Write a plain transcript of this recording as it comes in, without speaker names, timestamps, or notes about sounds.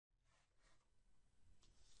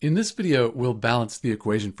In this video, we'll balance the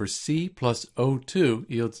equation for C plus O2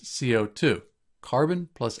 yields CO2. Carbon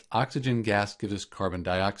plus oxygen gas gives us carbon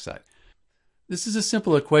dioxide. This is a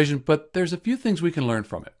simple equation, but there's a few things we can learn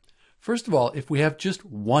from it. First of all, if we have just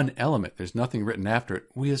one element, there's nothing written after it,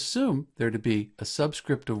 we assume there to be a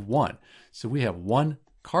subscript of 1. So we have one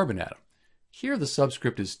carbon atom. Here the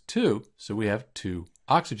subscript is 2, so we have 2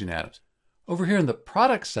 oxygen atoms. Over here on the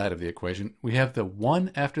product side of the equation, we have the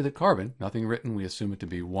 1 after the carbon, nothing written, we assume it to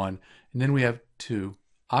be 1, and then we have 2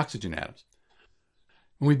 oxygen atoms.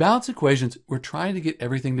 When we balance equations, we're trying to get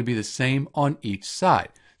everything to be the same on each side.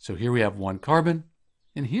 So here we have 1 carbon,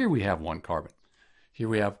 and here we have 1 carbon. Here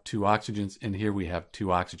we have 2 oxygens, and here we have 2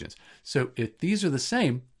 oxygens. So if these are the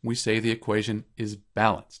same, we say the equation is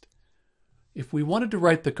balanced. If we wanted to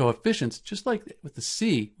write the coefficients, just like with the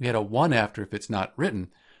C, we had a 1 after if it's not written,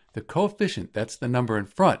 the coefficient, that's the number in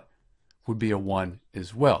front, would be a 1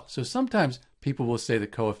 as well. So sometimes people will say the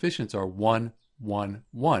coefficients are 1, 1,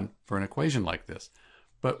 1 for an equation like this.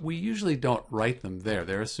 But we usually don't write them there.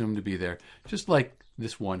 They're assumed to be there, just like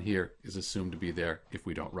this one here is assumed to be there if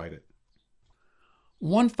we don't write it.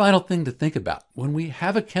 One final thing to think about. When we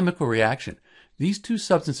have a chemical reaction, these two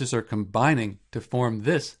substances are combining to form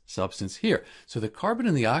this substance here. So the carbon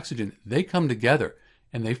and the oxygen, they come together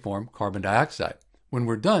and they form carbon dioxide. When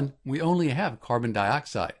we're done, we only have carbon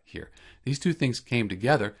dioxide here. These two things came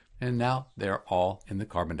together and now they're all in the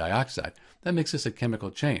carbon dioxide. That makes this a chemical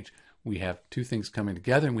change. We have two things coming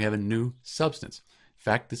together and we have a new substance. In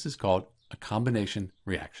fact, this is called a combination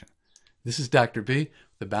reaction. This is Dr. B.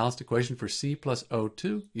 The balanced equation for C plus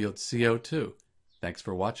O2 yields CO2. Thanks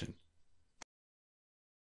for watching.